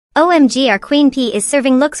OMG, our Queen P is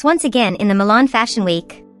serving looks once again in the Milan Fashion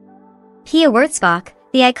Week. Pia Wurtzbach,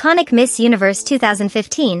 the iconic Miss Universe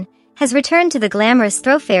 2015, has returned to the glamorous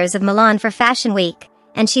thoroughfares of Milan for Fashion Week,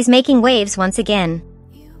 and she's making waves once again.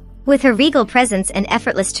 With her regal presence and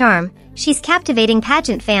effortless charm, she's captivating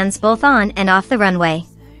pageant fans both on and off the runway.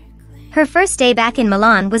 Her first day back in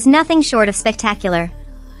Milan was nothing short of spectacular.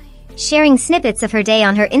 Sharing snippets of her day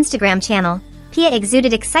on her Instagram channel, Pia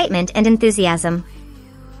exuded excitement and enthusiasm.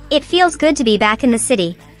 "It feels good to be back in the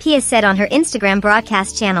city," Pia said on her Instagram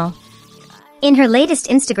broadcast channel. In her latest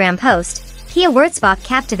Instagram post, Pia Wurtzbach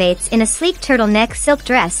captivates in a sleek turtleneck silk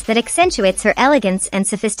dress that accentuates her elegance and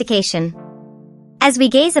sophistication. As we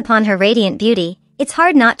gaze upon her radiant beauty, it's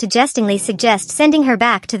hard not to jestingly suggest sending her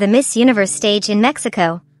back to the Miss Universe stage in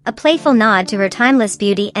Mexico, a playful nod to her timeless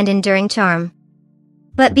beauty and enduring charm.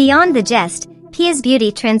 But beyond the jest, Pia's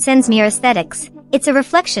beauty transcends mere aesthetics. It's a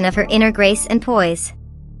reflection of her inner grace and poise.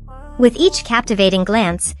 With each captivating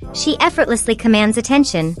glance, she effortlessly commands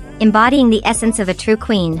attention, embodying the essence of a true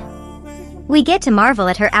queen. We get to marvel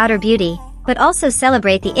at her outer beauty, but also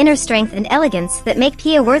celebrate the inner strength and elegance that make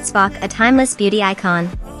Pia Wurtzbach a timeless beauty icon.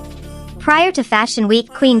 Prior to Fashion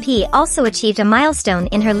Week, Queen P also achieved a milestone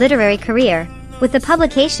in her literary career, with the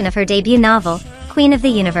publication of her debut novel, Queen of the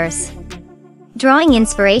Universe. Drawing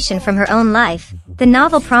inspiration from her own life, the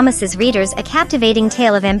novel promises readers a captivating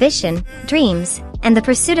tale of ambition, dreams, and the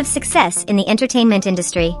pursuit of success in the entertainment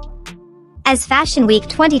industry. As Fashion Week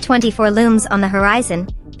 2024 looms on the horizon,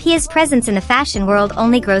 Pia's presence in the fashion world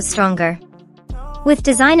only grows stronger. With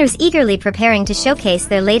designers eagerly preparing to showcase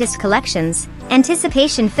their latest collections,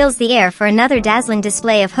 anticipation fills the air for another dazzling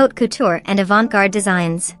display of haute couture and avant-garde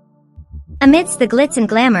designs. Amidst the glitz and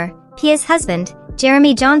glamour, Pia's husband,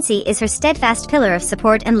 Jeremy Jauncey, is her steadfast pillar of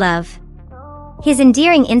support and love. His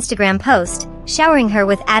endearing Instagram post, showering her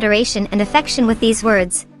with adoration and affection with these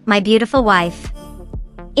words, "My beautiful wife."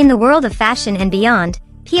 In the world of fashion and beyond,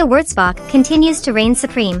 Pia Wurtzbach continues to reign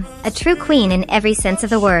supreme, a true queen in every sense of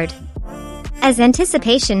the word. As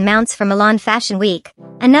anticipation mounts for Milan Fashion Week,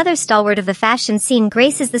 another stalwart of the fashion scene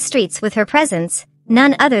graces the streets with her presence,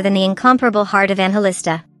 none other than the incomparable heart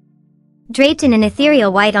Evangelista. Draped in an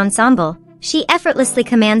ethereal white ensemble, she effortlessly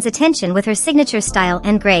commands attention with her signature style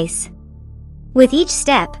and grace. With each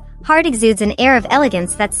step, Hart exudes an air of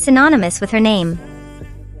elegance that's synonymous with her name.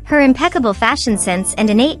 Her impeccable fashion sense and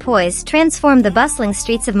innate poise transform the bustling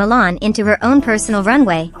streets of Milan into her own personal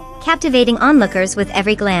runway, captivating onlookers with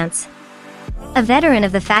every glance. A veteran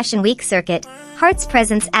of the Fashion Week circuit, Hart's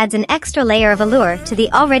presence adds an extra layer of allure to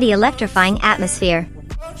the already electrifying atmosphere.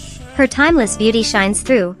 Her timeless beauty shines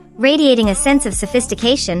through, radiating a sense of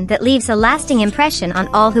sophistication that leaves a lasting impression on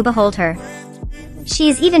all who behold her. She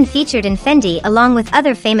is even featured in Fendi along with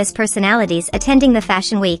other famous personalities attending the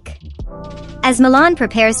Fashion Week. As Milan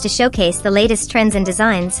prepares to showcase the latest trends and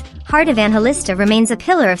designs, Hart Evangelista remains a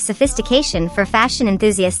pillar of sophistication for fashion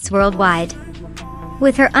enthusiasts worldwide.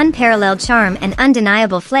 With her unparalleled charm and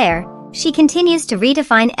undeniable flair, she continues to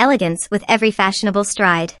redefine elegance with every fashionable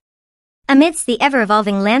stride. Amidst the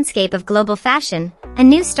ever-evolving landscape of global fashion, a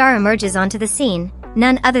new star emerges onto the scene,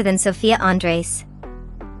 none other than Sofia Andres.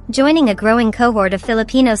 Joining a growing cohort of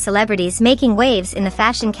Filipino celebrities making waves in the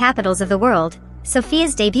fashion capitals of the world,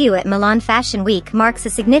 Sofia's debut at Milan Fashion Week marks a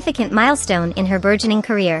significant milestone in her burgeoning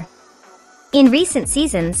career. In recent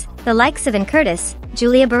seasons, the likes of Ann Curtis,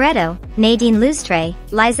 Julia Barreto, Nadine Lustre,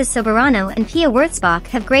 Liza Soberano and Pia Wurtzbach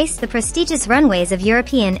have graced the prestigious runways of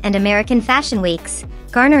European and American fashion weeks,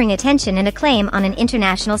 garnering attention and acclaim on an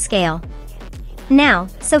international scale. Now,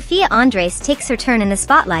 Sofia Andres takes her turn in the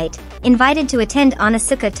spotlight, invited to attend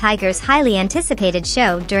Onitsuka Tiger's highly anticipated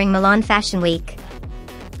show during Milan Fashion Week.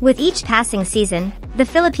 With each passing season, the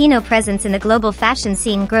Filipino presence in the global fashion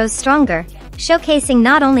scene grows stronger, showcasing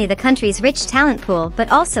not only the country's rich talent pool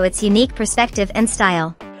but also its unique perspective and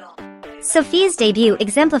style. Sofia's debut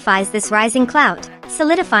exemplifies this rising clout,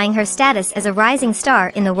 solidifying her status as a rising star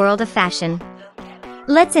in the world of fashion.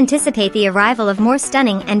 Let's anticipate the arrival of more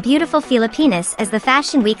stunning and beautiful Filipinas as the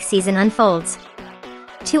Fashion Week season unfolds.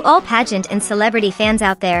 To all pageant and celebrity fans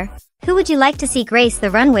out there, who would you like to see grace the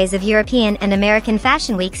runways of European and American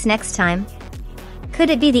fashion weeks next time? Could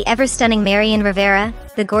it be the ever-stunning Marian Rivera,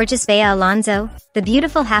 the gorgeous Bea Alonzo, the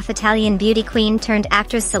beautiful half-Italian beauty queen turned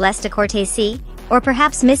actress Celeste Cortesi, or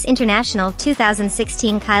perhaps Miss International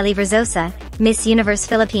 2016 Kylie Verzosa, Miss Universe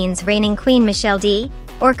Philippines reigning queen Michelle D,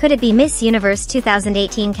 or could it be Miss Universe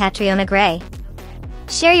 2018 Catriona Gray?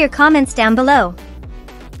 Share your comments down below.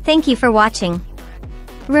 Thank you for watching.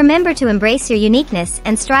 Remember to embrace your uniqueness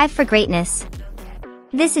and strive for greatness.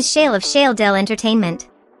 This is Chale of Chale Dell Entertainment.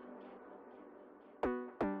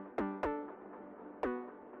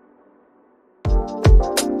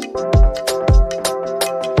 you.